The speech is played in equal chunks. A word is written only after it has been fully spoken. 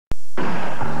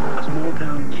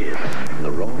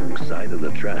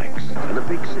the tracks, and a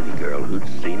big city girl who'd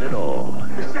seen it all.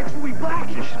 The sexually black.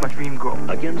 She's my dream girl.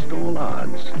 Against all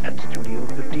odds, at Studio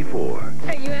 54.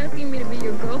 Are you asking me to be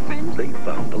your girlfriend? They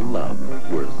found a love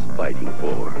worth fighting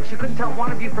for. She couldn't tell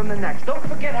one of you from the next. Don't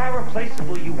forget how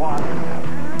replaceable you are.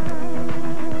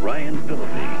 Ryan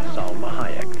Phillippe, Salma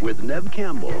Hayek, with Neve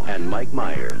Campbell and Mike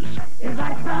Myers.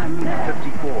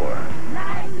 54.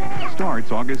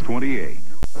 Starts August 28th.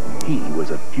 He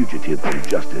was a fugitive from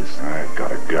justice. I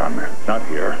got a gun. Not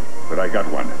here, but I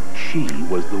got one. She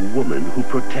was the woman who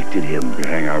protected him. You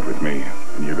hang out with me,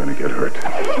 and you're gonna get hurt.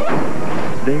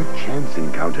 Their chance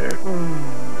encounter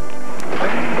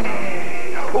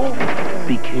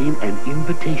became an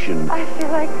invitation. I feel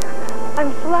like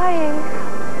I'm flying.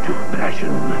 To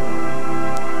passion.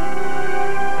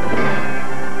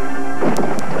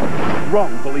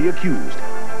 Wrongfully Accused.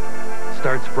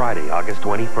 Starts Friday, August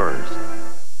 21st.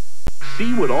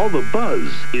 See what all the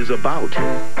buzz is about.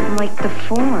 Like the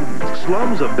forms.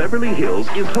 Slums of Beverly Hills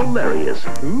is hilarious.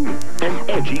 An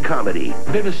edgy comedy.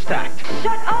 Bit of stacked.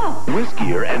 Shut up!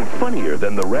 Whiskier and funnier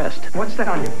than the rest. What's that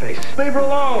on your face? Leave her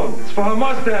alone. It's for her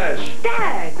mustache.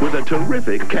 Dad! With a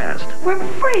terrific cast. We're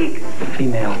freaks!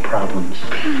 Female problems.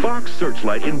 Fox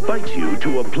Searchlight invites you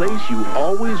to a place you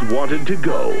always wanted to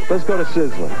go. Let's go to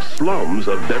Sizzler. Slums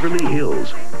of Beverly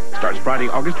Hills. Starts Friday,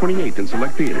 August 28th in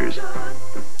select theaters.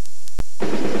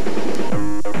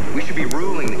 We should be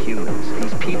ruling the humans.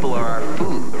 These people are our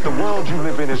food. The world you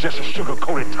live in is just a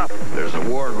sugar-coated top. There's a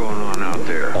war going on out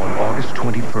there. On August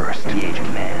 21st, The age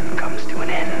of man comes to an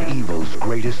end. evil's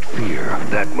greatest fear.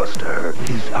 That must hurt.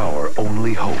 Is our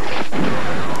only hope.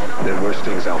 There are worse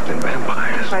things out than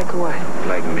vampires. Like what?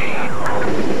 Like me.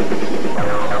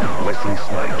 Wesley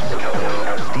Snipes.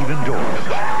 Stephen Dorff.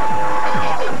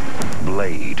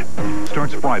 Blade.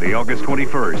 Starts Friday, August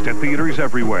 21st at theaters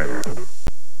everywhere.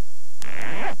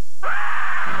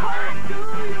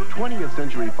 20th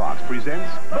Century Fox presents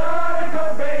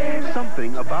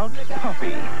Something About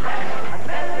Puffy.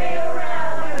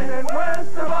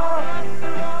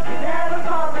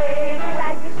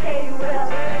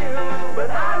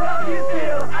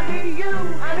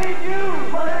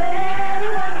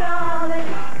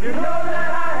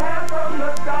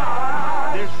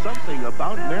 There's something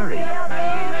about Mary.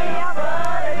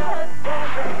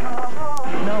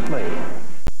 Now playing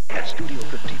at Studio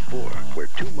 54, where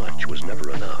too much was never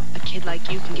enough. A kid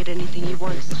like you can get anything he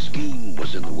wants. The scheme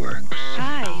was in the works.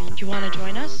 Hi, do you want to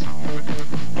join us?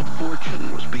 A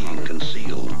fortune was being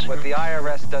concealed. What the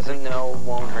IRS doesn't know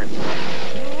won't hurt them.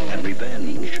 And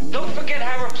revenge Don't forget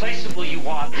how replaceable you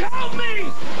are. Help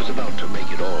me! was about to make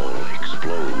it all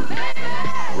explode.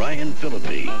 Ryan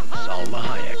Phillippe, Salma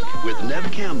Hayek, with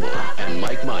Neve Campbell and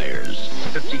Mike Myers.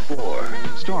 54.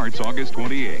 Starts August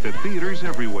 28th at theaters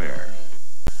everywhere.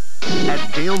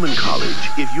 At Deadman College,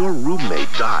 if your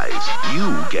roommate dies,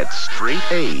 you get straight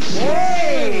A's.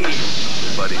 Hey!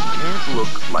 But it can't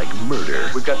look like murder.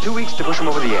 We've got 2 weeks to push him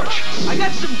over the edge. I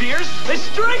got some beers. Let's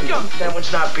drink them. That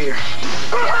one's not beer.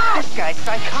 This guy's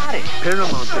psychotic.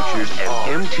 Paramount Pictures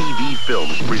and MTV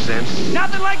Films present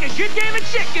Nothing like a good game of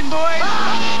chicken, boys.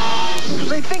 What was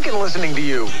they thinking listening to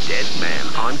you?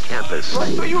 Deadman on campus. I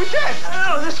thought you were dead.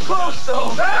 Oh, this close, though.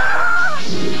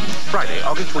 Friday,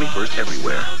 August 21st,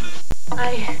 everywhere.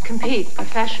 I compete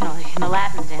professionally in the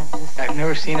Latin dances. I've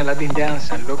never seen a Latin dance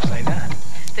that looks like that.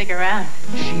 Stick around.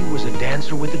 She was a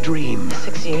dancer with a dream.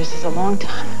 6 years is a long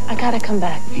time. I gotta come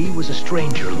back. He was a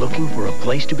stranger looking for a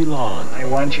place to belong. I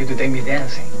want you to take me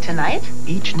dancing. Tonight?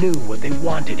 Each knew what they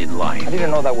wanted in life I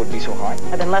didn't know that would be so hard.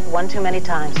 I've been left one too many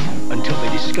times. until they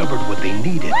discovered what they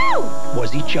needed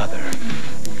was each other.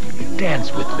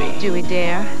 Dance with Me Do we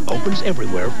dare? opens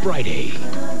everywhere Friday.